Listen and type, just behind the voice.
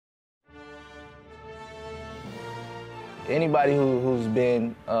Anybody who's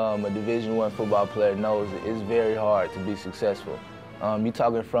been a Division I football player knows it's very hard to be successful. You're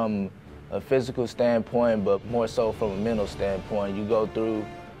talking from a physical standpoint, but more so from a mental standpoint. You go through,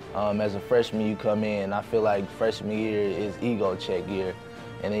 as a freshman, you come in. I feel like freshman year is ego check year.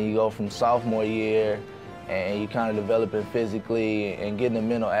 And then you go from sophomore year, and you kind of developing physically and getting the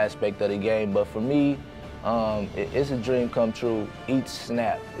mental aspect of the game. But for me, it's a dream come true. Each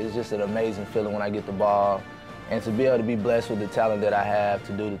snap is just an amazing feeling when I get the ball. And to be able to be blessed with the talent that I have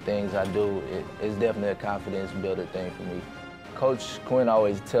to do the things I do, it's definitely a confidence builder thing for me. Coach Quinn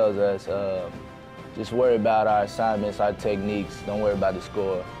always tells us, just worry about our assignments, our techniques, don't worry about the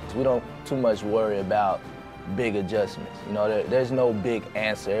score. We don't too much worry about big adjustments. You know, there's no big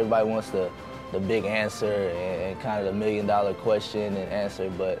answer. Everybody wants the big answer and kind of the million-dollar question and answer,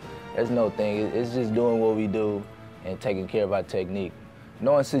 but there's no thing. It's just doing what we do and taking care of our technique.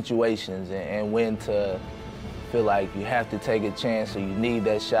 Knowing situations and when to feel like you have to take a chance or you need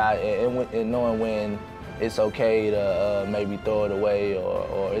that shot, and knowing when it's okay to maybe throw it away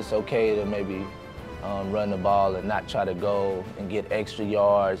or it's okay to maybe run the ball and not try to go and get extra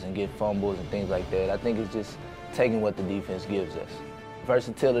yards and get fumbles and things like that. I think it's just taking what the defense gives us.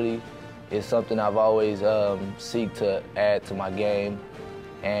 Versatility is something I've always seek to add to my game,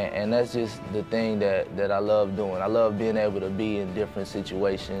 and that's just the thing that I love doing. I love being able to be in different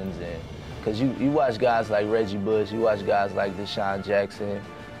situations, and because you watch guys like Reggie Bush, you watch guys like Deshaun Jackson.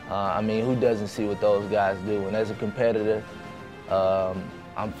 I mean, who doesn't see what those guys do? And as a competitor,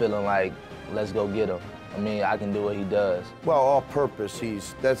 I'm feeling like, let's go get him. I mean, I can do what he does. Well, all purpose,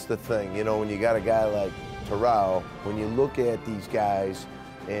 that's the thing. You know, when you got a guy like Terrell, when you look at these guys,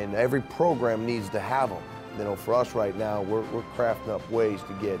 and every program needs to have them. You know, for us right now, we're crafting up ways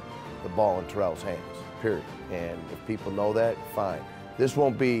to get the ball in Terrell's hands, period. And if people know that, fine. This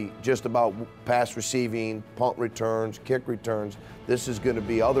won't be just about pass receiving, punt returns, kick returns. This is going to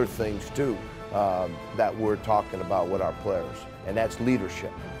be other things too that we're talking about with our players, and that's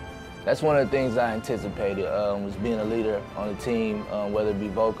leadership. That's one of the things I anticipated, was being a leader on the team, whether it be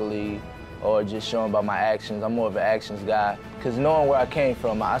vocally or just showing by my actions. I'm more of an actions guy, because knowing where I came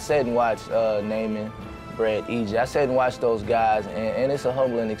from, I sat and watched Naaman, Brett, EJ. I sat and watched those guys, and it's a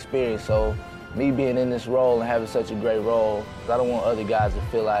humbling experience. So me being in this role and having such a great role, I don't want other guys to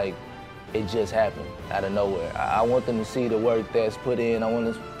feel like it just happened out of nowhere. I want them to see the work that's put in. I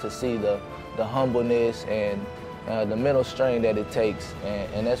want them to see the humbleness and the mental strain that it takes,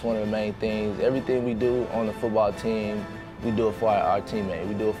 and that's one of the main things. Everything we do on the football team, we do it for our teammate,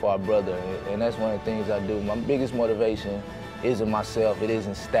 we do it for our brother, and that's one of the things I do. My biggest motivation isn't myself, it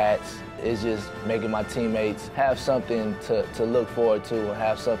isn't stats, it's just making my teammates have something to look forward to and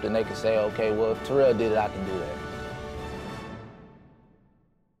have something they can say, okay, well, if Terrell did it, I can do that.